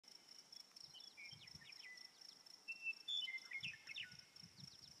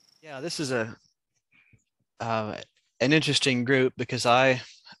Yeah, this is uh, an interesting group because I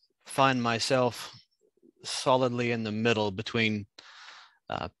find myself solidly in the middle between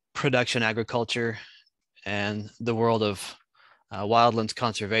production agriculture and the world of wildlands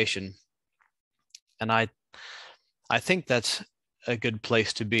conservation, and I think that's a good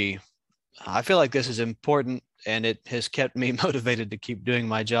place to be. I feel like this is important, and it has kept me motivated to keep doing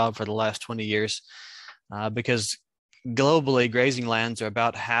my job for the last 20 years because globally, grazing lands are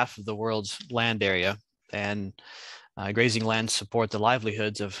about half of the world's land area, and grazing lands support the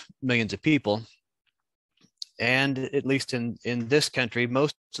livelihoods of millions of people. And at least in this country,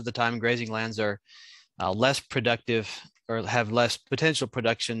 most of the time, grazing lands are less productive or have less potential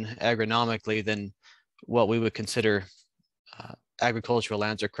production agronomically than what we would consider agricultural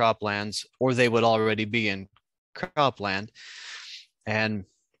lands or crop lands, or they would already be in cropland. And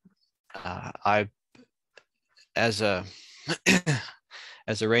I, as a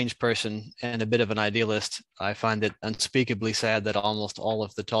as a range person and a bit of an idealist, I find it unspeakably sad that almost all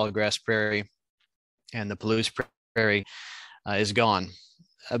of the tall grass prairie and the Palouse prairie is gone.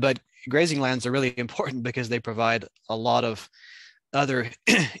 But grazing lands are really important because they provide a lot of other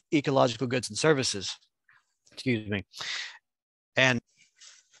ecological goods and services. Excuse me. And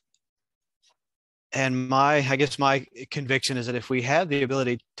I guess my conviction is that if we have the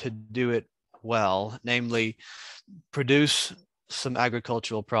ability to do it well, namely produce some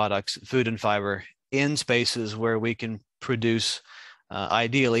agricultural products, food and fiber, in spaces where we can produce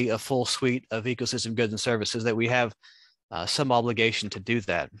ideally a full suite of ecosystem goods and services, that we have some obligation to do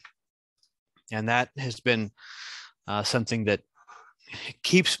that. And that has been something that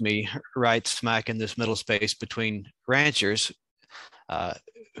keeps me right smack in this middle space between ranchers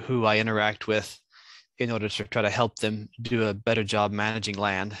who I interact with in order to try to help them do a better job managing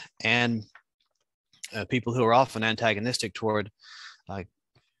land, and people who are often antagonistic toward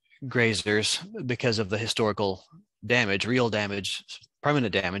grazers because of the historical damage, real damage,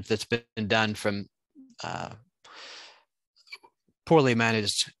 permanent damage that's been done from poorly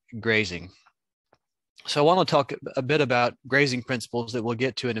managed grazing. So I want to talk a bit about grazing principles that we'll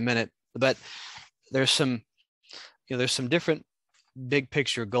get to in a minute, but there's some different big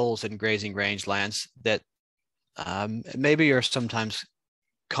picture goals in grazing rangelands that maybe are sometimes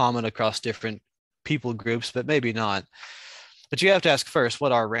common across different people groups, but maybe not. But you have to ask first,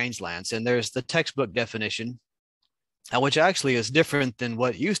 what are rangelands? And there's the textbook definition, which actually is different than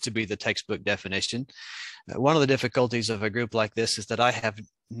what used to be the textbook definition. One of the difficulties of a group like this is that I have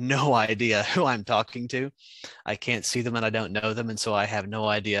no idea who I'm talking to. I can't see them and I don't know them. And so I have no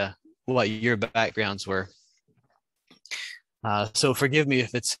idea what your backgrounds were. So forgive me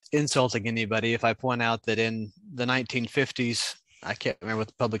if it's insulting anybody if I point out that in the 1950s, I can't remember what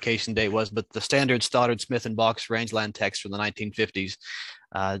the publication date was, but the standard Stoddard Smith and Box rangeland text from the 1950s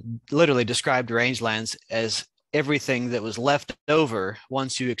literally described rangelands as everything that was left over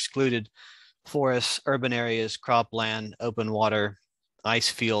once you excluded forests, urban areas, cropland, open water, ice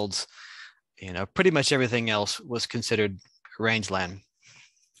fields. Pretty much everything else was considered rangeland.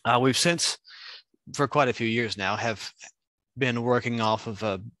 We've since, for quite a few years now, have been working off of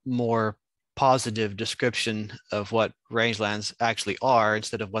a more positive description of what rangelands actually are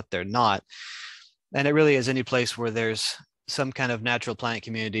instead of what they're not. And it really is any place where there's some kind of natural plant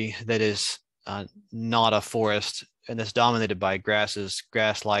community that is not a forest and that's dominated by grasses,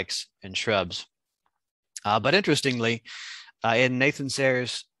 grass-likes, and shrubs. But interestingly, in Nathan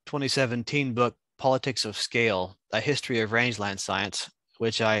Sayre's 2017 book, Politics of Scale, A History of Rangeland Science,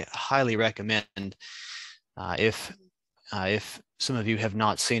 which I highly recommend if some of you have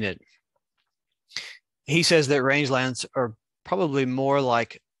not seen it, he says that rangelands are probably more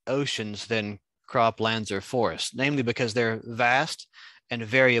like oceans than croplands or forests, namely because they're vast and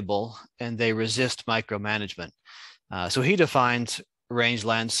variable and they resist micromanagement. So he defines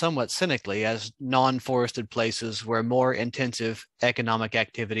rangelands somewhat cynically as non-forested places where more intensive economic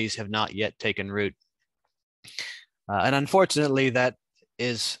activities have not yet taken root. And unfortunately, that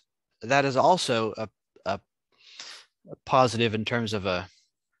is also a positive in terms of a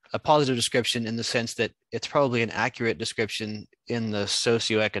positive description, in the sense that it's probably an accurate description in the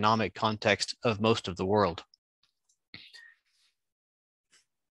socioeconomic context of most of the world.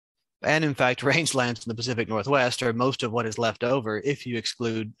 And in fact, rangelands in the Pacific Northwest are most of what is left over if you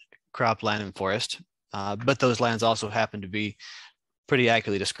exclude cropland and forest. But those lands also happen to be pretty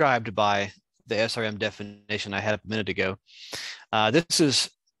accurately described by the SRM definition I had a minute ago. This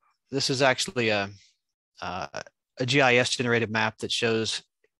is actually a GIS generated map that shows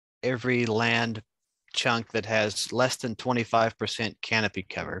every land chunk that has less than 25% canopy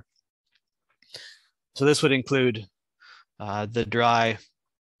cover. So this would include the dry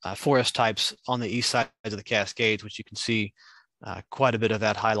forest types on the east side of the Cascades, which you can see quite a bit of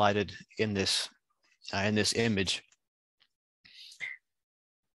that highlighted in this image.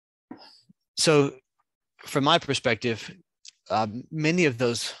 So from my perspective, many of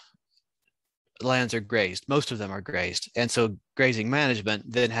those lands are grazed. Most of them are grazed. And so grazing management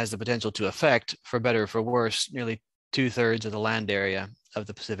then has the potential to affect, for better or for worse, nearly 2/3 of the land area of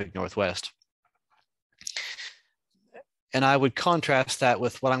the Pacific Northwest. And I would contrast that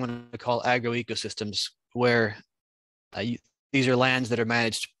with what I'm going to call agroecosystems, where these are lands that are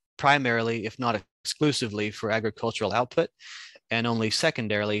managed primarily, if not exclusively, for agricultural output, and only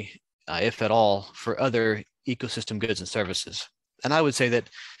secondarily, if at all, for other ecosystem goods and services. And I would say that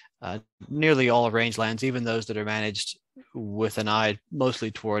nearly all rangelands, even those that are managed with an eye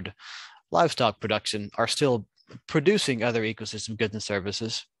mostly toward livestock production, are still producing other ecosystem goods and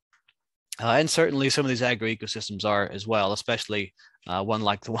services. And certainly some of these agroecosystems are as well, especially one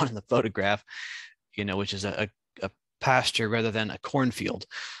like the one in the photograph, which is a pasture rather than a cornfield.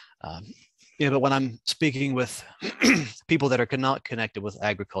 But when I'm speaking with people that are not connected with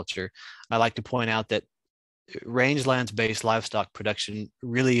agriculture, I like to point out that rangelands-based livestock production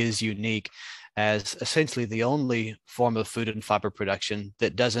really is unique as essentially the only form of food and fiber production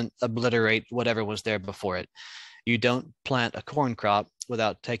that doesn't obliterate whatever was there before it. You don't plant a corn crop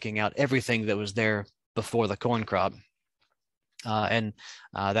without taking out everything that was there before the corn crop. And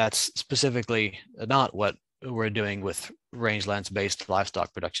that's specifically not what we're doing with rangelands-based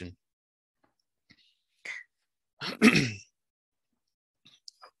livestock production.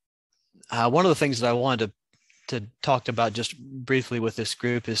 One of the things that I wanted to talk about just briefly with this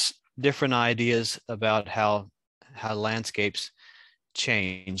group is different ideas about how landscapes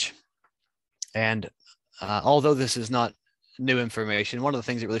change. And although this is not new information, one of the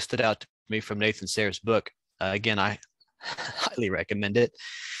things that really stood out to me from Nathan Sayre's book, again, I highly recommend it,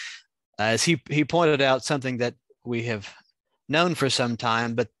 as he pointed out something that we have known for some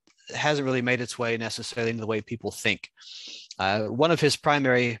time, but hasn't really made its way necessarily into the way people think. One of his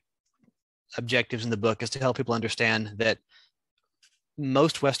primary objectives in the book is to help people understand that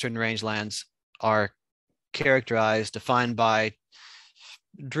most Western rangelands are characterized, defined by,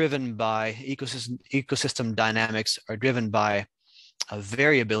 driven by ecosystem dynamics, are driven by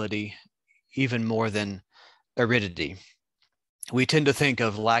variability even more than aridity. We tend to think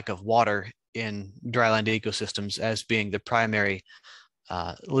of lack of water in dryland ecosystems as being the primary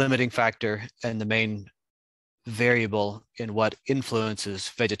limiting factor and the main variable in what influences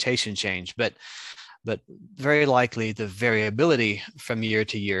vegetation change, but very likely the variability from year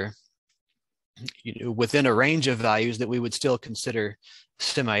to year, within a range of values that we would still consider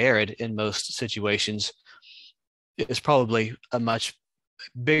semi-arid in most situations, is probably a much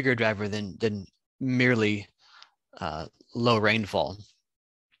bigger driver than merely low rainfall.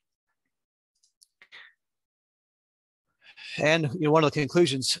 And one of the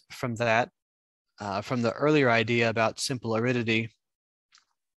conclusions from that, from the earlier idea about simple aridity,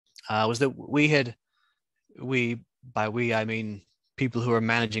 was that by we I mean people who are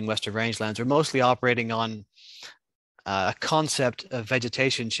managing Western rangelands, are mostly operating on a concept of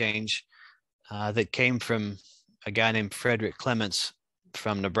vegetation change that came from a guy named Frederick Clements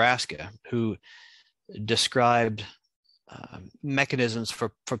from Nebraska, who described mechanisms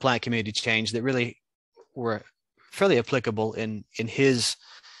for plant community change that really were fairly applicable in his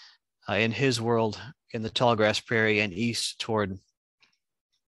world in the tallgrass prairie and east toward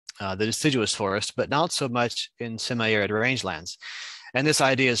the deciduous forest, but not so much in semi-arid rangelands. And this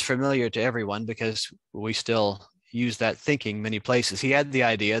idea is familiar to everyone because we still use that thinking many places. He had the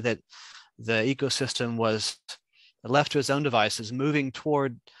idea that the ecosystem was left to its own devices, moving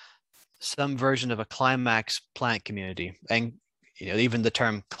toward some version of a climax plant community. And even the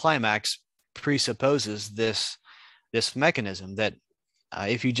term climax presupposes this mechanism that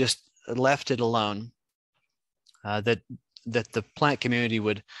if you just left it alone, that the plant community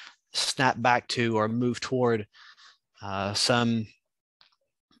would snap back to or move toward some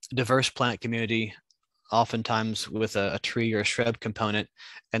diverse plant community, oftentimes with a tree or a shrub component,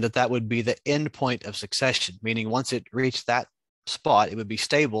 and that would be the end point of succession, meaning once it reached that spot, it would be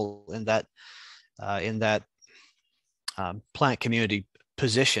stable in that plant community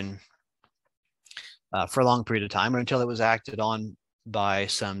position for a long period of time, or until it was acted on by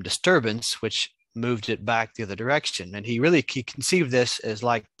some disturbance, which moved it back the other direction. And he conceived this as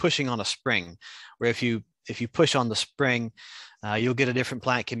like pushing on a spring, where if you push on the spring, you'll get a different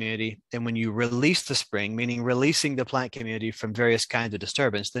plant community. And when you release the spring, meaning releasing the plant community from various kinds of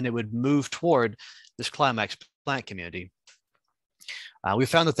disturbance, then it would move toward this climax plant community. We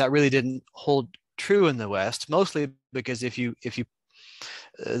found that really didn't hold true in the West, mostly because if you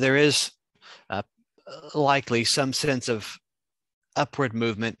there is likely some sense of upward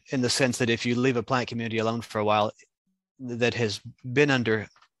movement, in the sense that if you leave a plant community alone for a while that has been under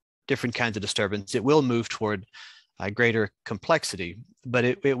different kinds of disturbance, it will move toward greater complexity, but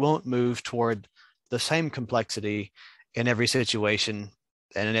it won't move toward the same complexity in every situation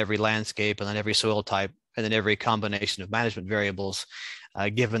and in every landscape and in every soil type and in every combination of management variables,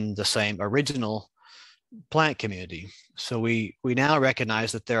 given the same original plant community. So we now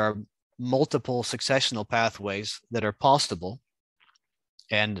recognize that there are multiple successional pathways that are possible,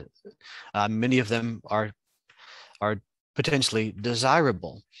 and many of them are potentially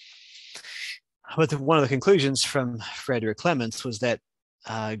desirable. But one of the conclusions from Frederick Clements was that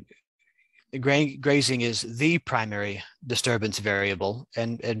grazing is the primary disturbance variable,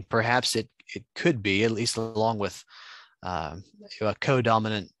 and perhaps it could be, at least along with a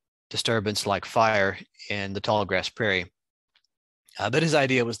co-dominant disturbance like fire in the tall grass prairie. But his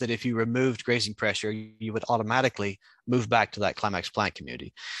idea was that if you removed grazing pressure, you would automatically move back to that climax plant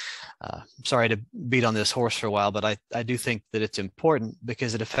community. Sorry to beat on this horse for a while, but I do think that it's important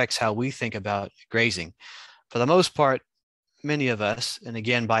because it affects how we think about grazing. For the most part, many of us, and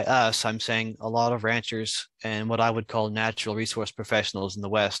again by us, I'm saying a lot of ranchers and what I would call natural resource professionals in the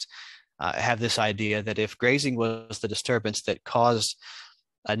West, have this idea that if grazing was the disturbance that caused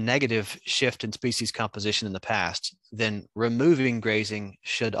a negative shift in species composition in the past, then removing grazing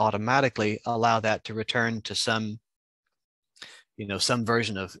should automatically allow that to return to some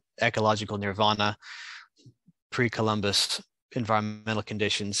version of ecological nirvana, pre-Columbus environmental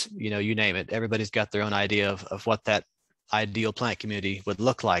conditions, you name it. Everybody's got their own idea of what that ideal plant community would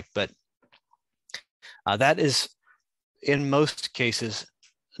look like. But that is, in most cases,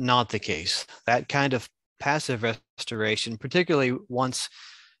 not the case. That kind of passive restoration, particularly once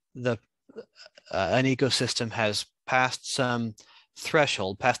an ecosystem has passed some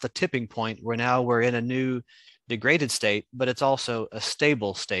threshold, past the tipping point where now we're in a new degraded state, but it's also a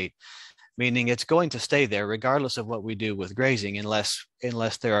stable state, meaning it's going to stay there regardless of what we do with grazing, unless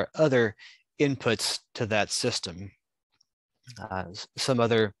there are other inputs to that system, some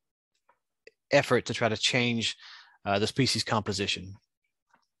other effort to try to change the species composition.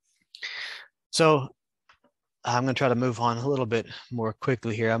 So I'm going to try to move on a little bit more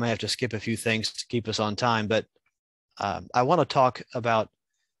quickly here. I may have to skip a few things to keep us on time, but I want to talk about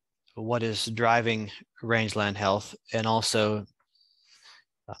what is driving rangeland health, and also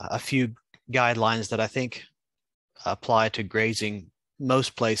a few guidelines that I think apply to grazing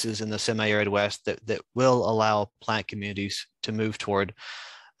most places in the semi-arid West that will allow plant communities to move toward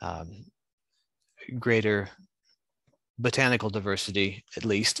greater botanical diversity, at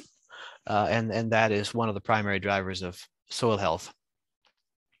least. And that is one of the primary drivers of soil health.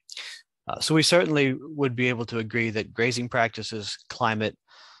 So we certainly would be able to agree that grazing practices, climate,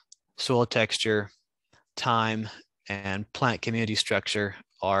 soil texture, time, and plant community structure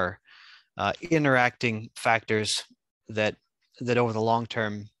are interacting factors that over the long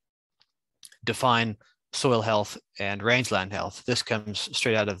term define soil health and rangeland health. This comes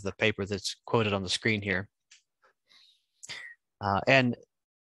straight out of the paper that's quoted on the screen here. And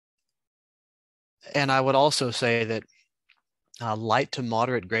I would also say that light to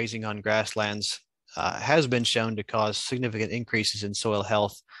moderate grazing on grasslands has been shown to cause significant increases in soil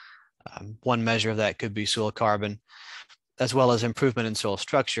health. One measure of that could be soil carbon, as well as improvement in soil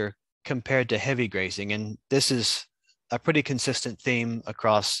structure compared to heavy grazing. And this is a pretty consistent theme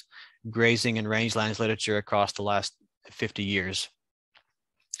across grazing and rangelands literature across the last 50 years.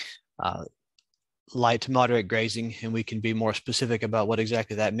 Light to moderate grazing, and we can be more specific about what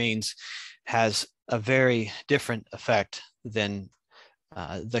exactly that means, has a very different effect than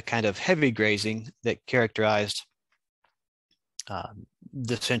the kind of heavy grazing that characterized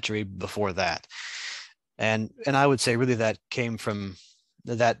the century before that. And I would say really that came from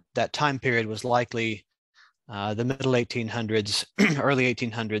that time period was likely the middle 1800s, early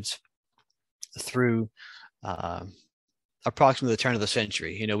 1800s through approximately the turn of the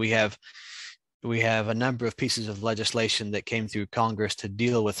century. We have a number of pieces of legislation that came through Congress to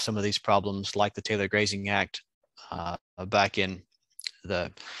deal with some of these problems, like the Taylor Grazing Act back in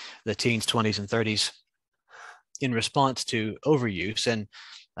the teens, 20s, and 30s, in response to overuse. And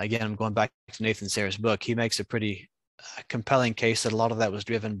again, I'm going back to Nathan Sayre's book. He makes a pretty compelling case that a lot of that was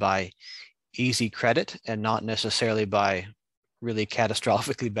driven by easy credit and not necessarily by really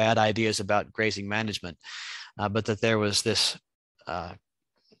catastrophically bad ideas about grazing management, but that there was this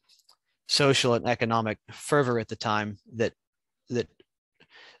social and economic fervor at the time that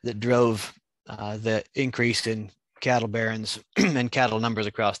drove the increase in cattle barons and cattle numbers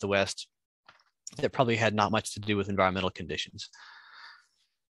across the West, that probably had not much to do with environmental conditions.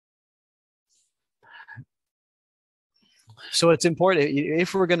 So it's important,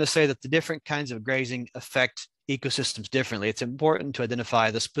 if we're going to say that the different kinds of grazing affect ecosystems differently, it's important to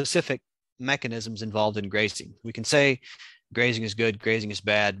identify the specific mechanisms involved in grazing. We can say grazing is good, grazing is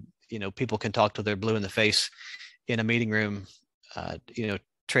bad. People can talk till they're blue in the face in a meeting room,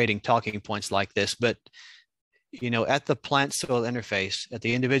 trading talking points like this. But, at the plant soil interface, at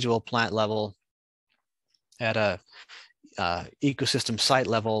the individual plant level, at a ecosystem site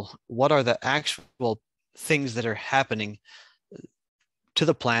level, what are the actual things that are happening to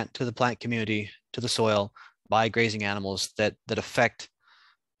the plant community, to the soil by grazing animals that affect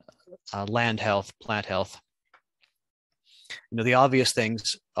land health, plant health? The obvious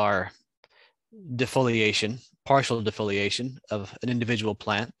things are defoliation, partial defoliation of an individual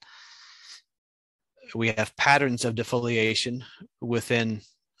plant. We have patterns of defoliation within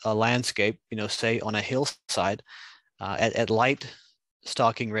a landscape, say on a hillside, at light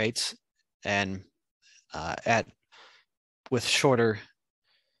stalking rates and with shorter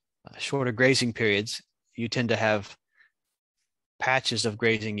grazing periods. You tend to have patches of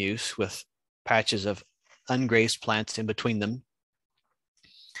grazing use with patches of ungrazed plants in between them.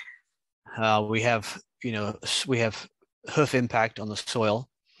 We have hoof impact on the soil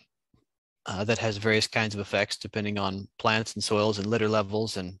that has various kinds of effects depending on plants and soils and litter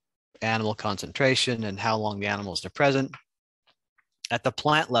levels and animal concentration and how long the animals are present. At the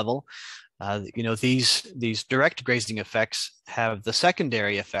plant level, these direct grazing effects have the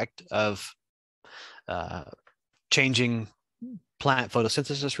secondary effect of changing plant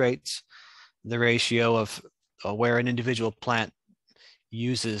photosynthesis rates, the ratio of where an individual plant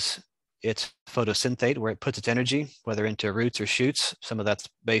uses its photosynthate, where it puts its energy, whether into roots or shoots. Some of that's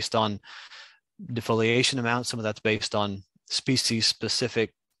based on defoliation amount, some of that's based on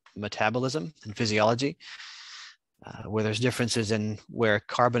species-specific metabolism and physiology, where there's differences in where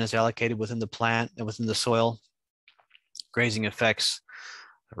carbon is allocated within the plant and within the soil. Grazing affects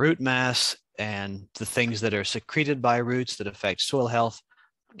root mass and the things that are secreted by roots that affect soil health.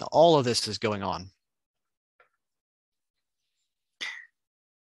 All of this is going on.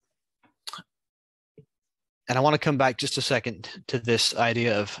 And I want to come back just a second to this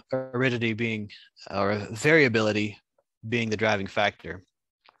idea of aridity being, or variability being, the driving factor.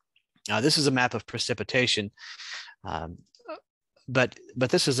 This is a map of precipitation, but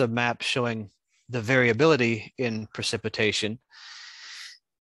this is a map showing the variability in precipitation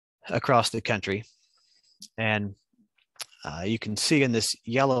across the country. And you can see in this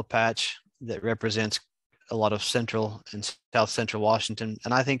yellow patch that represents a lot of central and south central Washington.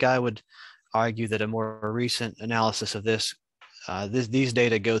 And I think I would argue that a more recent analysis of this, these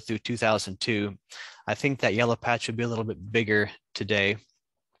data go through 2002. I think that yellow patch would be a little bit bigger today,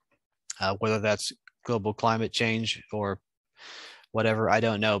 whether that's global climate change or whatever, I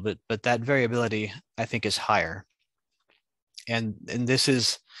don't know, but that variability I think is higher. And this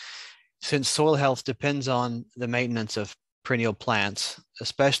is, since soil health depends on the maintenance of perennial plants,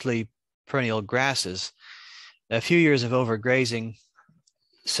 especially perennial grasses, a few years of overgrazing,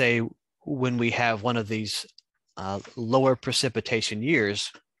 say when we have one of these lower precipitation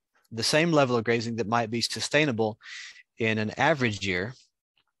years, the same level of grazing that might be sustainable in an average year,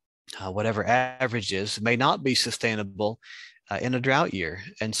 whatever average is, may not be sustainable in a drought year.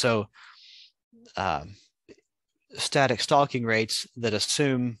 And so static stalking rates that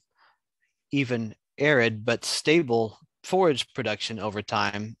assume even arid but stable forage production over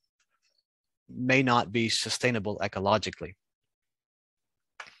time may not be sustainable ecologically.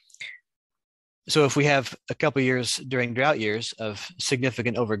 So if we have a couple years during drought years of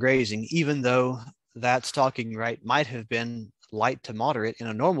significant overgrazing, even though that stalking rate might have been light to moderate in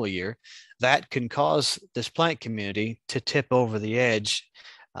a normal year, that can cause this plant community to tip over the edge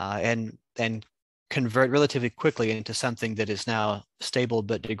and convert relatively quickly into something that is now stable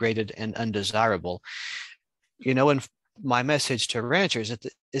but degraded and undesirable. And my message to ranchers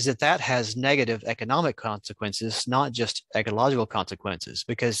is that has negative economic consequences, not just ecological consequences,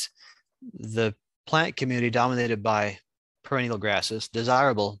 because the plant community dominated by perennial grasses,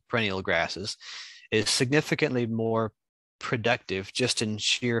 desirable perennial grasses, is significantly more productive just in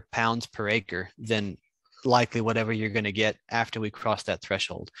sheer pounds per acre than likely whatever you're going to get after we cross that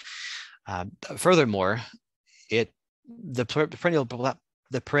threshold. Furthermore, the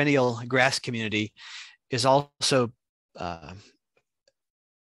perennial grass community is also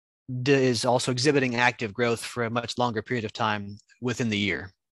exhibiting active growth for a much longer period of time within the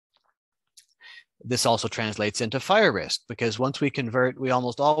year. This also translates into fire risk, because once we convert, we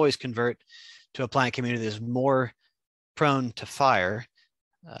almost always convert to a plant community that is more prone to fire,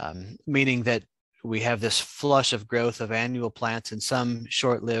 meaning that we have this flush of growth of annual plants and some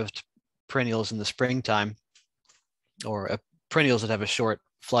short-lived perennials in the springtime. or perennials that have a short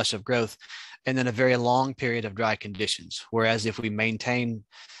flush of growth, and then a very long period of dry conditions. Whereas if we maintain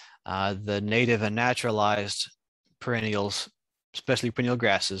the native and naturalized perennials, especially perennial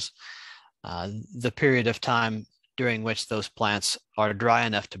grasses, the period of time during which those plants are dry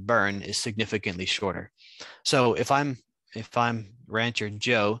enough to burn is significantly shorter. So if I'm Rancher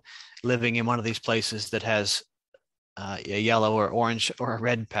Joe living in one of these places that has a yellow or orange or a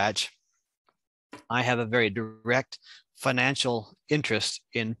red patch, I have a very direct financial interest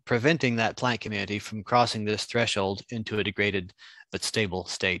in preventing that plant community from crossing this threshold into a degraded but stable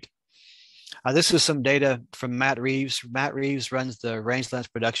state. This is some data from Matt Reeves. Matt Reeves runs the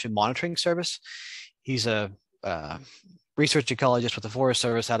Rangelands Production Monitoring Service. He's a research ecologist with the Forest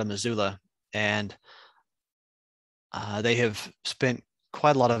Service out of Missoula, and they have spent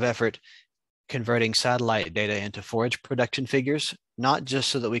quite a lot of effort converting satellite data into forage production figures, not just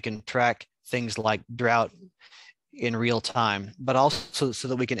so that we can track things like drought in real time, but also so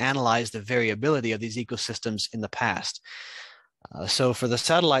that we can analyze the variability of these ecosystems in the past. So for the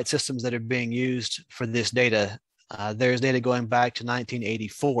satellite systems that are being used for this data, there's data going back to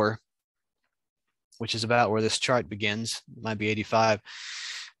 1984, which is about where this chart begins. It might be 85.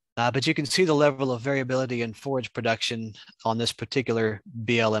 But you can see the level of variability in forage production on this particular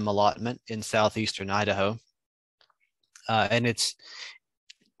BLM allotment in southeastern Idaho. And it's,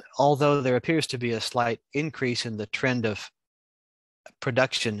 although there appears to be a slight increase in the trend of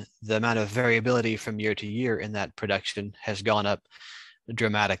production, the amount of variability from year to year in that production has gone up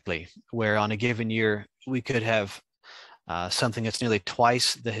dramatically, where on a given year, we could have something that's nearly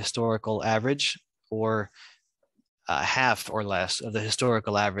twice the historical average, or half or less of the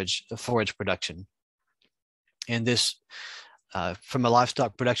historical average of forage production. And this, from a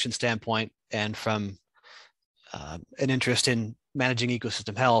livestock production standpoint and from an interest in managing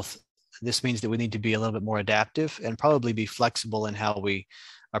ecosystem health, this means that we need to be a little bit more adaptive and probably be flexible in how we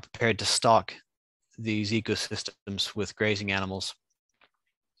are prepared to stock these ecosystems with grazing animals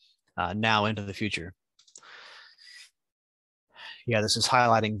now into the future. Yeah, this is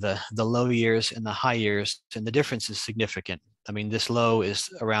highlighting the low years and the high years, and the difference is significant. I mean, this low is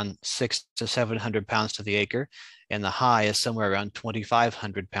around 600 to 700 pounds to the acre, and the high is somewhere around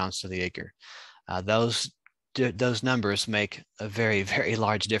 2,500 pounds to the acre. Those numbers make a very, very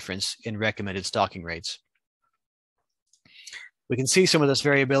large difference in recommended stocking rates. We can see some of this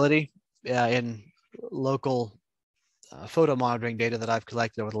variability in local photo monitoring data that I've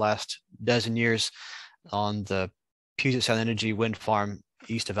collected over the last dozen years on the Puget Sound Energy wind farm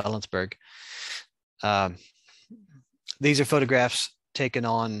east of Ellensburg. These are photographs taken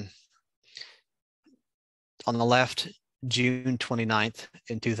on the left, June 29th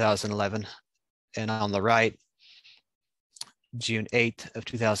in 2011, and on the right, June 8th of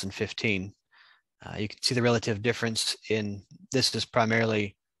 2015. You can see the relative difference in, this is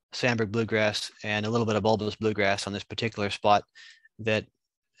primarily sandberg bluegrass and a little bit of bulbous bluegrass on this particular spot that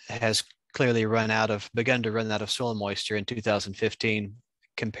has clearly begun to run out of soil moisture in 2015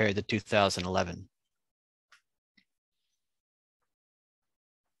 compared to 2011.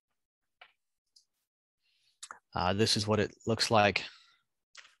 This is what it looks like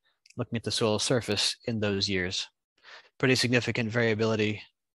looking at the soil surface in those years. Pretty significant variability,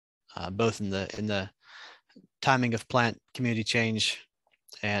 both in the timing of plant community change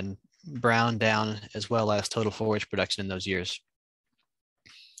and brown down, as well as total forage production in those years.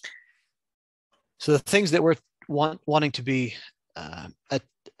 So the things that we're wanting to be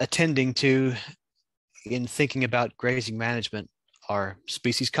attending to in thinking about grazing management are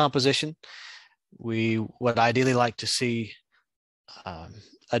species composition. We would ideally like to see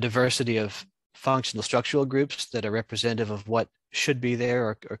a diversity of functional structural groups that are representative of what should be there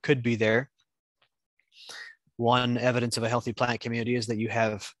or could be there. One evidence of a healthy plant community is that you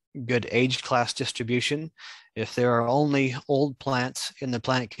have good age class distribution. If there are only old plants in the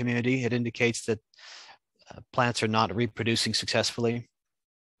plant community, it indicates that plants are not reproducing successfully.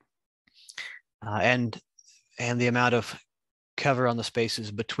 And the amount of cover on the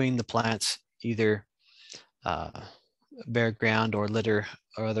spaces between the plants, either bare ground or litter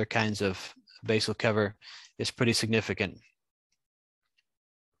or other kinds of basal cover, is pretty significant.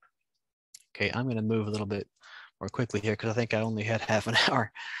 Okay, I'm going to move a little bit more quickly here because I think I only had half an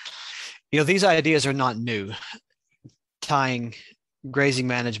hour. You know, these ideas are not new. Tying grazing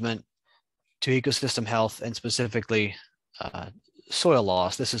management to ecosystem health and specifically soil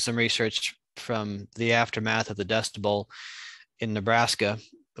loss. This is some research from the aftermath of the Dust Bowl in Nebraska,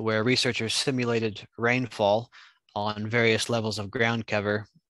 where researchers simulated rainfall on various levels of ground cover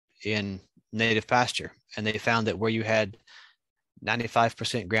in native pasture. And they found that where you had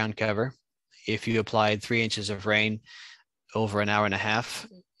 95% ground cover if you applied 3 inches of rain over an hour and a half,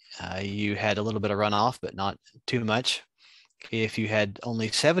 you had a little bit of runoff, but not too much. If you had only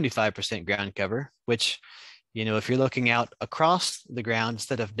 75% ground cover, which, if you're looking out across the ground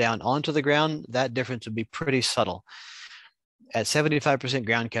instead of down onto the ground, that difference would be pretty subtle. At 75%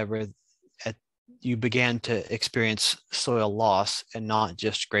 ground cover, you began to experience soil loss and not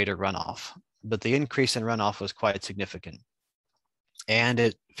just greater runoff. But the increase in runoff was quite significant. And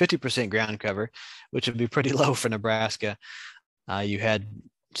at 50% ground cover, which would be pretty low for Nebraska, you had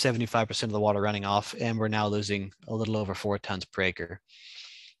 75% of the water running off, and we're now losing a little over 4 tons per acre.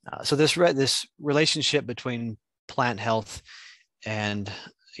 So this relationship between plant health and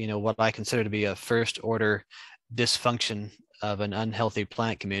what I consider to be a first order dysfunction of an unhealthy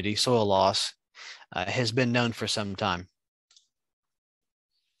plant community, soil loss, has been known for some time.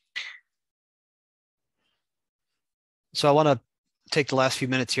 So I want to take the last few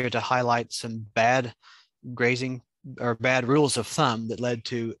minutes here to highlight some bad grazing or bad rules of thumb that led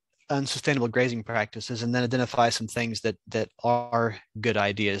to unsustainable grazing practices, and then identify some things that are good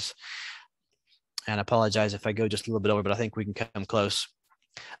ideas. And I apologize if I go just a little bit over, but I think we can come close.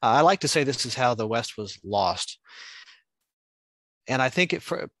 I like to say this is how the West was lost. And I think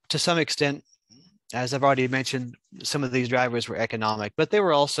to some extent, as I've already mentioned, some of these drivers were economic, but there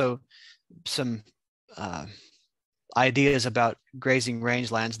were also some ideas about grazing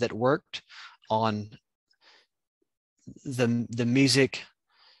rangelands that worked on the mesic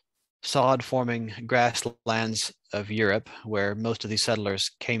sod forming grasslands of Europe, where most of these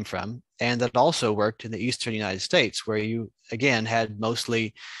settlers came from, and that also worked in the eastern United States, where you again had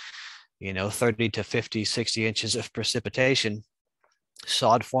mostly 30 to 50, 60 inches of precipitation,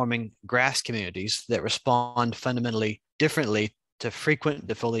 sod forming grass communities that respond fundamentally differently to frequent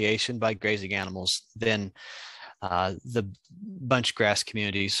defoliation by grazing animals than the bunch grass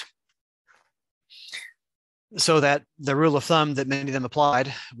communities. So that the rule of thumb that many of them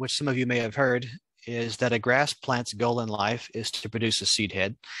applied, which some of you may have heard, is that a grass plant's goal in life is to produce a seed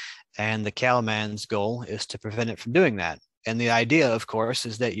head, and the cowman's goal is to prevent it from doing that. And the idea, of course,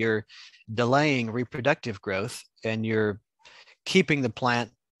 is that you're delaying reproductive growth and you're keeping the plant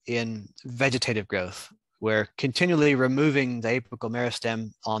in vegetative growth, where continually removing the apical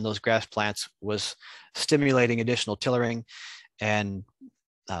meristem on those grass plants was stimulating additional tillering and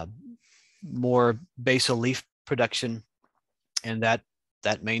more basal leaf production, and that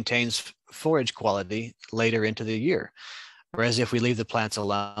maintains forage quality later into the year. Whereas if we leave the plants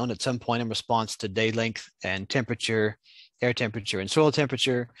alone, at some point in response to day length and temperature, air temperature and soil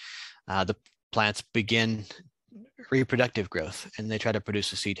temperature, the plants begin reproductive growth and they try to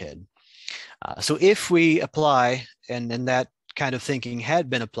produce a seed head. So if we apply, and that kind of thinking had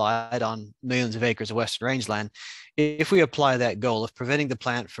been applied on millions of acres of Western rangeland, if we apply that goal of preventing the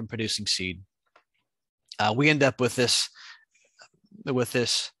plant from producing seed, we end up with this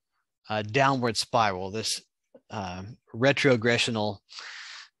downward spiral, this retrogressional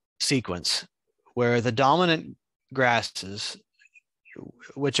sequence, where the dominant grasses,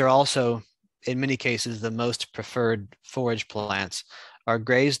 which are also in many cases the most preferred forage plants, are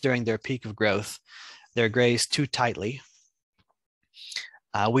grazed during their peak of growth. They're grazed too tightly.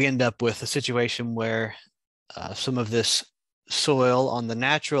 We end up with a situation where some of this soil on the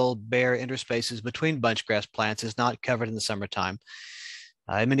natural bare interspaces between bunch grass plants is not covered in the summertime.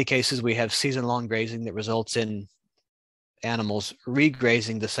 In many cases, we have season-long grazing that results in animals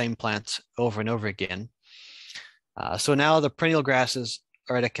regrazing the same plants over and over again. So now the perennial grasses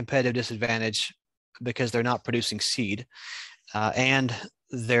are at a competitive disadvantage because they're not producing seed, and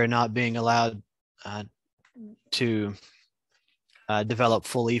they're not being allowed to develop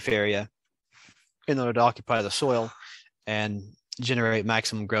full leaf area in order to occupy the soil and generate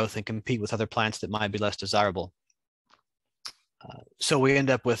maximum growth and compete with other plants that might be less desirable. So we end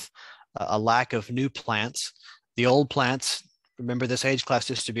up with a lack of new plants. The old plants, remember this age class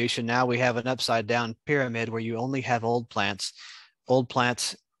distribution, now we have an upside down pyramid where you only have old plants. Old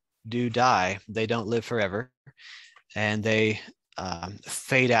plants do die. They don't live forever, and they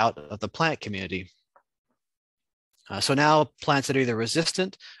fade out of the plant community. So now plants that are either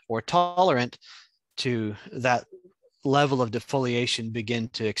resistant or tolerant to that level of defoliation begin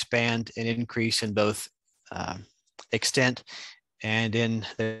to expand and increase in both extent and in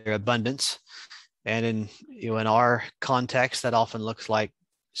their abundance. And in our context, that often looks like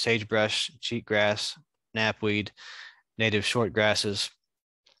sagebrush, cheatgrass, knapweed, native short grasses.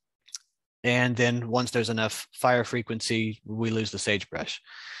 And then once there's enough fire frequency, we lose the sagebrush.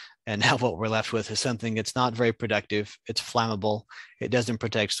 And now what we're left with is something that's not very productive. It's flammable. It doesn't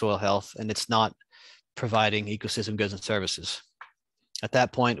protect soil health, and it's not providing ecosystem goods and services. At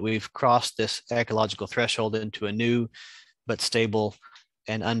that point, we've crossed this ecological threshold into a new but stable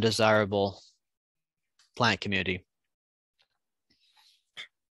and undesirable plant community.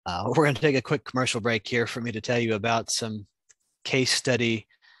 We're going to take a quick commercial break here for me to tell you about some case study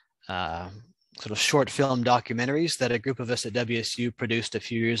sort of short film documentaries that a group of us at WSU produced a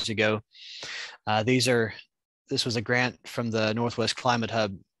few years ago. This was a grant from the Northwest Climate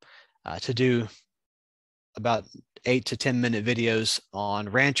Hub to do about 8 to 10 minute videos on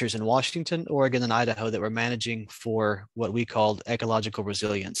ranchers in Washington, Oregon, and Idaho that were managing for what we called ecological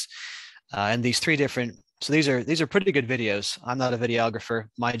resilience. And these three different, so these are pretty good videos. I'm not a videographer.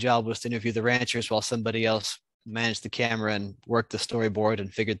 My job was to interview the ranchers while somebody else managed the camera and worked the storyboard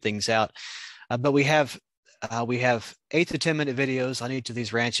and figured things out. But we have 8 to 10 minute videos on each of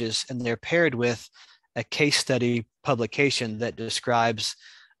these ranches, and they're paired with a case study publication that describes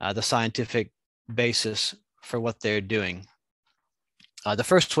the scientific basis for what they're doing. The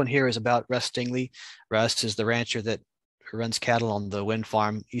first one here is about Russ Stingley. Russ is the rancher that runs cattle on the wind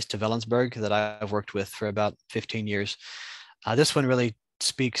farm east of Ellensburg that I've worked with for about 15 years. This one really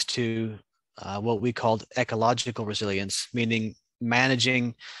speaks to what we called ecological resilience, meaning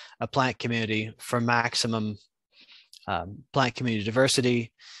managing a plant community for maximum plant community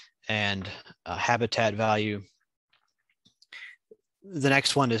diversity and habitat value. The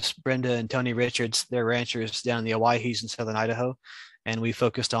next one is Brenda and Tony Richards. They're ranchers down in the Owyhees in southern Idaho, and we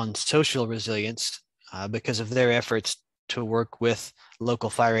focused on social resilience because of their efforts to work with local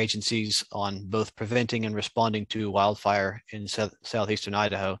fire agencies on both preventing and responding to wildfire in southeastern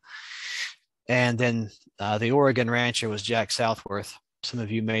Idaho. And then the Oregon rancher was Jack Southworth. Some of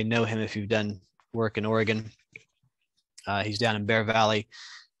you may know him if you've done work in Oregon. He's down in Bear Valley,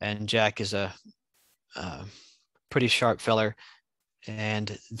 and Jack is a pretty sharp feller.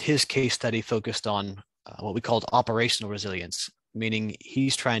 And his case study focused on what we called operational resilience, meaning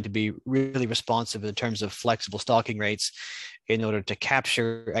he's trying to be really responsive in terms of flexible stocking rates in order to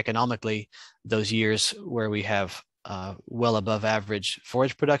capture economically those years where we have well above average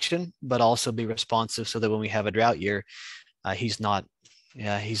forage production, but also be responsive so that when we have a drought year, he's not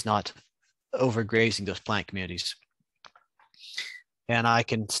overgrazing those plant communities. And I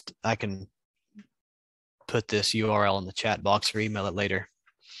can put this URL in the chat box or email it later.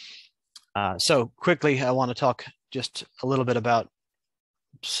 So quickly, I want to talk just a little bit about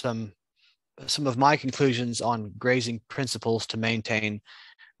some of my conclusions on grazing principles to maintain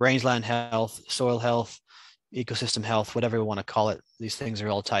rangeland health, soil health, ecosystem health, whatever we want to call it. These things are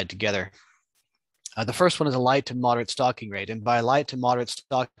all tied together. The first one is a light to moderate stocking rate. And by light to moderate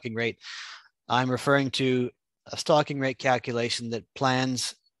stocking rate, I'm referring to a stocking rate calculation that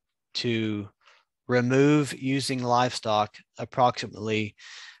plans to remove using livestock approximately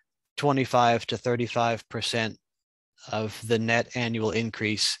 25 to 35% of the net annual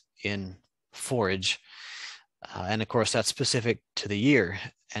increase in forage. And of course, that's specific to the year.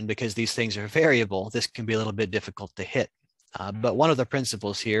 And because these things are variable, this can be a little bit difficult to hit. But one of the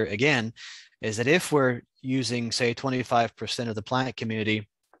principles here, again, is that if we're using, say, 25% of the plant community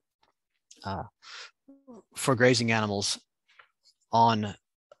for grazing animals on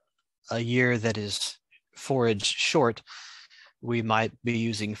a year that is forage short, we might be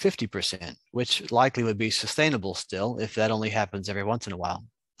using 50%, which likely would be sustainable still if that only happens every once in a while.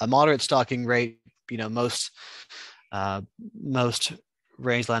 A moderate stocking rate, most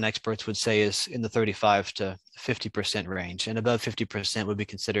rangeland experts would say is in the 35 to 50% range, and above 50% would be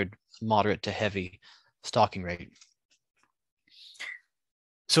considered moderate to heavy stocking rate.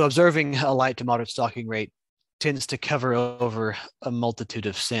 So observing a light to moderate stocking rate tends to cover over a multitude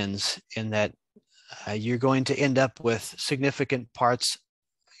of sins in that you're going to end up with significant parts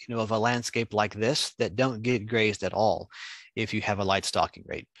of a landscape like this that don't get grazed at all if you have a light stocking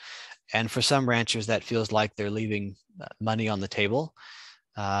rate. And for some ranchers, that feels like they're leaving money on the table.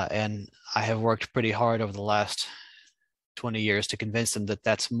 And I have worked pretty hard over the last 20 years to convince them that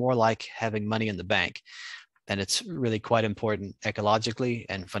that's more like having money in the bank. And it's really quite important ecologically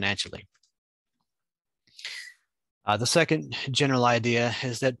and financially. The second general idea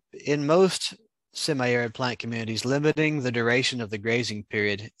is that in most semi-arid plant communities, limiting the duration of the grazing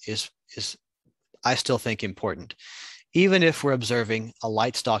period is I still think important. Even if we're observing a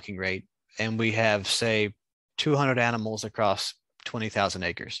light stocking rate and we have, say, 200 animals across 20,000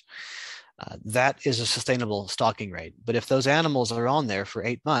 acres, that is a sustainable stocking rate. But if those animals are on there for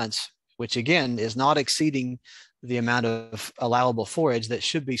 8 months, which again is not exceeding the amount of allowable forage that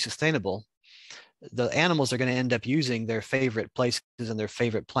should be sustainable, the animals are going to end up using their favorite places and their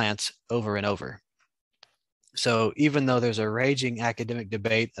favorite plants over and over. So even though there's a raging academic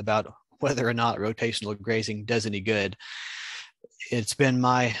debate about whether or not rotational grazing does any good, It's been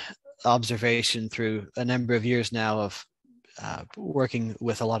my observation through a number of years now of working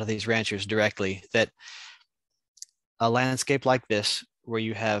with a lot of these ranchers directly that a landscape like this, where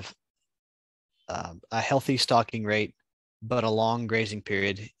you have a healthy stocking rate but a long grazing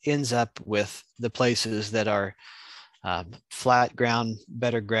period, ends up with the places that are flat ground,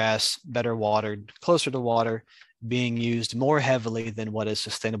 better grass, better watered, closer to water, being used more heavily than what is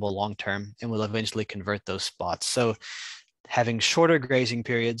sustainable long term, and will eventually convert those spots. So having shorter grazing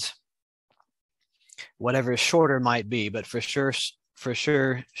periods, whatever shorter might be, but for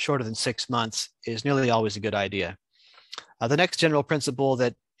sure shorter than 6 months is nearly always a good idea. The next general principle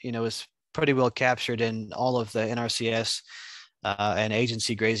that is pretty well captured in all of the NRCS and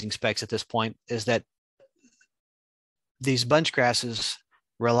agency grazing specs at this point is that these bunch grasses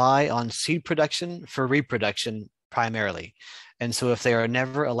rely on seed production for reproduction primarily. And so if they are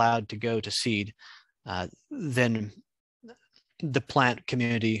never allowed to go to seed, then the plant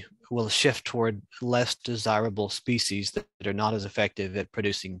community will shift toward less desirable species that are not as effective at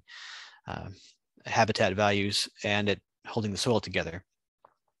producing habitat values and at holding the soil together.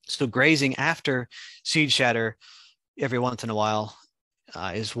 So grazing after seed shatter every once in a while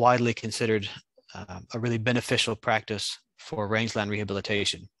is widely considered a really beneficial practice for rangeland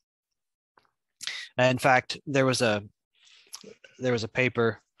rehabilitation. In fact, there was a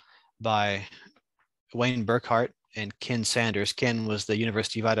paper by Wayne Burkhart and Ken Sanders. Ken was the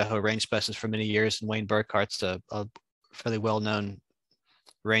University of Idaho range specialist for many years, and Wayne Burkhart's a fairly well-known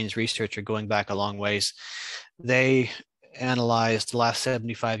range researcher going back a long ways. They analyzed the last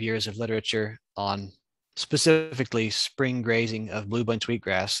 75 years of literature on specifically spring grazing of blue bunch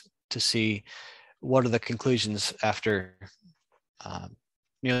wheatgrass to see what are the conclusions after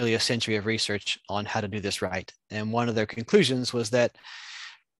nearly a century of research on how to do this right. And one of their conclusions was that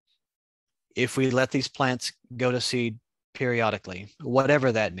if we let these plants go to seed periodically,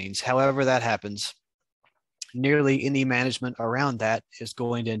 whatever that means, however that happens, nearly any management around that is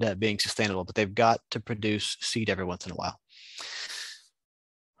going to end up being sustainable, but they've got to produce seed every once in a while.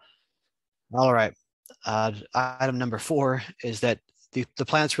 All right. Item number 4 is that the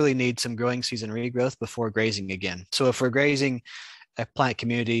plants really need some growing season regrowth before grazing again. So if we're grazing a plant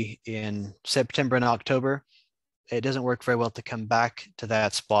community in September and October, it doesn't work very well to come back to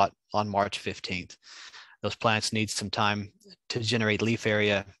that spot on March 15th. Those plants need some time to generate leaf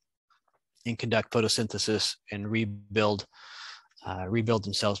area and conduct photosynthesis and rebuild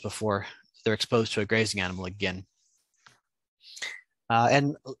themselves before they're exposed to a grazing animal again.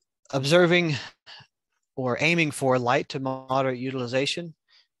 And observing or aiming for light to moderate utilization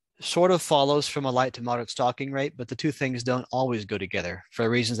sort of follows from a light to moderate stocking rate, but the two things don't always go together for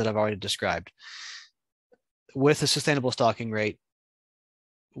reasons that I've already described. With a sustainable stocking rate,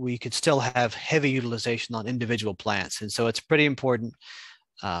 we could still have heavy utilization on individual plants. And so it's pretty important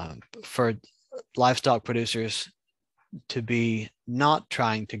for livestock producers to be not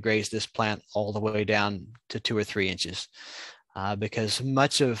trying to graze this plant all the way down to 2 or 3 inches because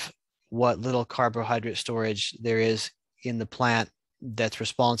much of what little carbohydrate storage there is in the plant that's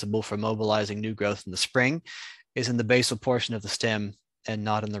responsible for mobilizing new growth in the spring is in the basal portion of the stem and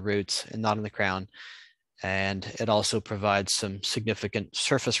not in the roots and not in the crown. And it also provides some significant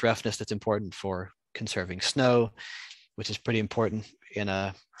surface roughness that's important for conserving snow, which is pretty important in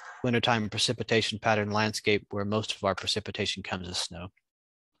a wintertime precipitation pattern landscape where most of our precipitation comes as snow.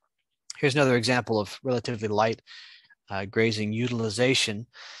 Here's another example of relatively light grazing utilization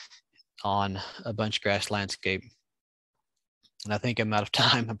on a bunch grass landscape. And I think I'm out of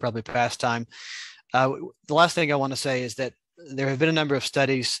time. I'm probably past time. The last thing I want to say is that there have been a number of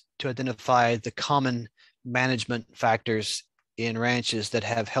studies to identify the common management factors in ranches that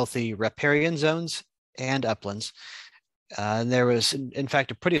have healthy riparian zones and uplands. And there was, in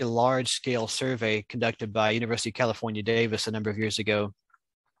fact, a pretty large-scale survey conducted by University of California, Davis a number of years ago,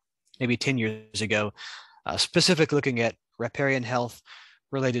 maybe 10 years ago, specifically looking at riparian health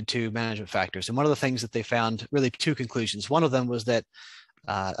related to management factors. And one of the things that they found, really 2 conclusions. One of them was that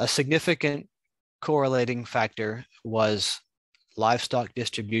a significant correlating factor was livestock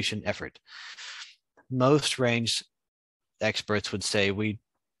distribution effort. Most range experts would say we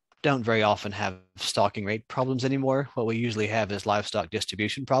don't very often have stocking rate problems anymore. What we usually have is livestock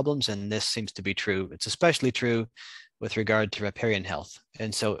distribution problems, and this seems to be true. It's especially true with regard to riparian health.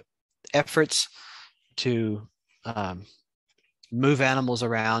 And so efforts to move animals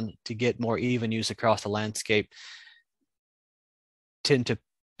around to get more even use across the landscape tend to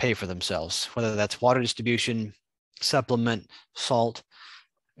pay for themselves, whether that's water distribution, supplement, salt,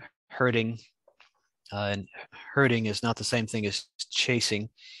 herding. And herding is not the same thing as chasing.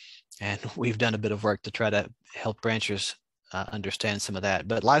 And we've done a bit of work to try to help ranchers understand some of that.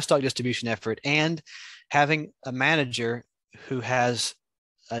 But livestock distribution effort and having a manager who has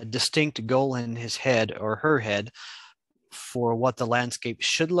a distinct goal in his head or her head for what the landscape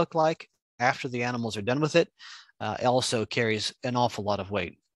should look like after the animals are done with it also carries an awful lot of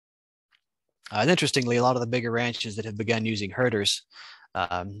weight. And interestingly, a lot of the bigger ranches that have begun using herders,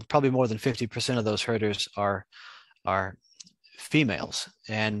 probably more than 50% of those herders are females.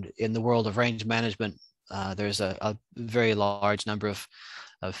 And in the world of range management, there's a very large number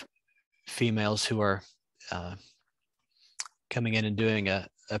of females who are coming in and doing a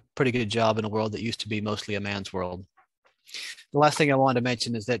pretty good job in a world that used to be mostly a man's world. The last thing I wanted to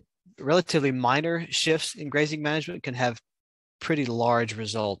mention is that relatively minor shifts in grazing management can have pretty large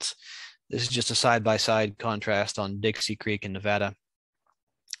results. This is just a side-by-side contrast on Dixie Creek in Nevada.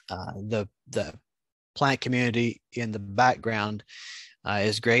 The plant community in the background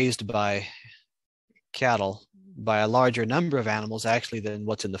is grazed by cattle by a larger number of animals actually than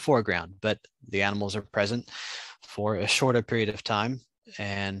what's in the foreground, but the animals are present for a shorter period of time,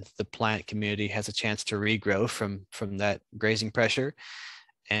 and the plant community has a chance to regrow from that grazing pressure,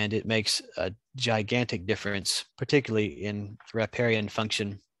 and it makes a gigantic difference, particularly in riparian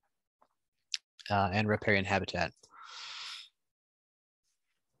function and riparian habitat.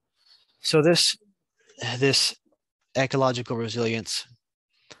 So this ecological resilience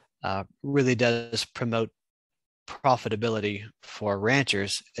really does promote profitability for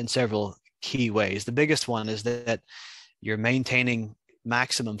ranchers in several key ways. The biggest one is that you're maintaining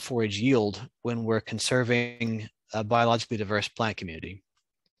maximum forage yield when we're conserving a biologically diverse plant community.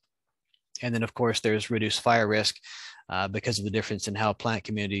 And then, of course, there's reduced fire risk because of the difference in how plant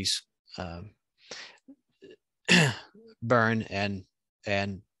communities burn and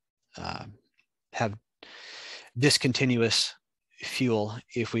have discontinuous fuel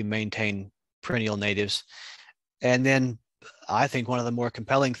if we maintain perennial natives. And then I think one of the more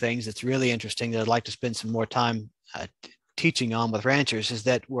compelling things that's really interesting that I'd like to spend some more time teaching on with ranchers is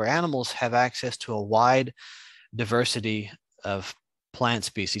that where animals have access to a wide diversity of plant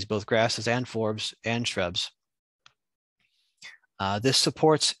species, both grasses and forbs and shrubs, this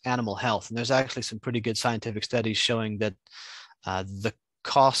supports animal health. And there's actually some pretty good scientific studies showing that the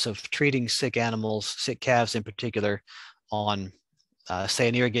costs of treating sick animals, sick calves in particular, on say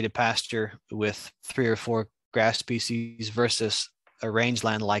an irrigated pasture with 3 or 4 grass species versus a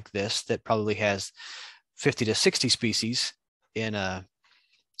rangeland like this that probably has 50 to 60 species in a,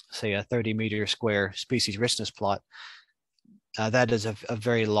 say, a 30-meter square species richness plot, that is a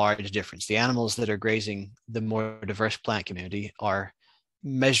very large difference. The animals that are grazing the more diverse plant community are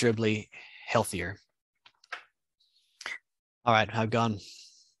measurably healthier. All right, I've gone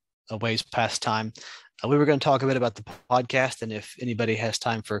a ways past time. We were going to talk a bit about the podcast, and if anybody has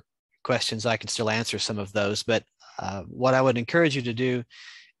time for questions, I can still answer some of those. But what I would encourage you to do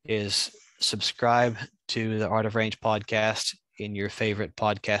is subscribe to the Art of Range podcast in your favorite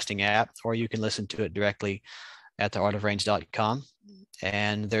podcasting app, or you can listen to it directly at theartofrange.com.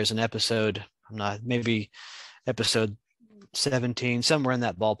 And there's an episode, maybe episode 17, somewhere in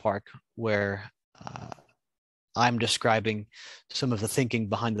that ballpark, where I'm describing some of the thinking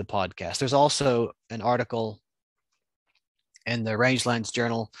behind the podcast. There's also an article in the Rangelands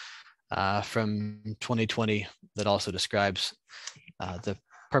Journal from 2020 that also describes the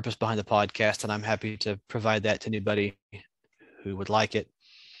purpose behind the podcast, and I'm happy to provide that to anybody who would like it.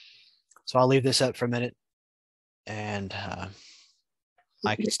 So I'll leave this up for a minute, and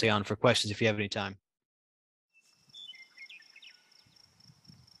I can stay on for questions if you have any time.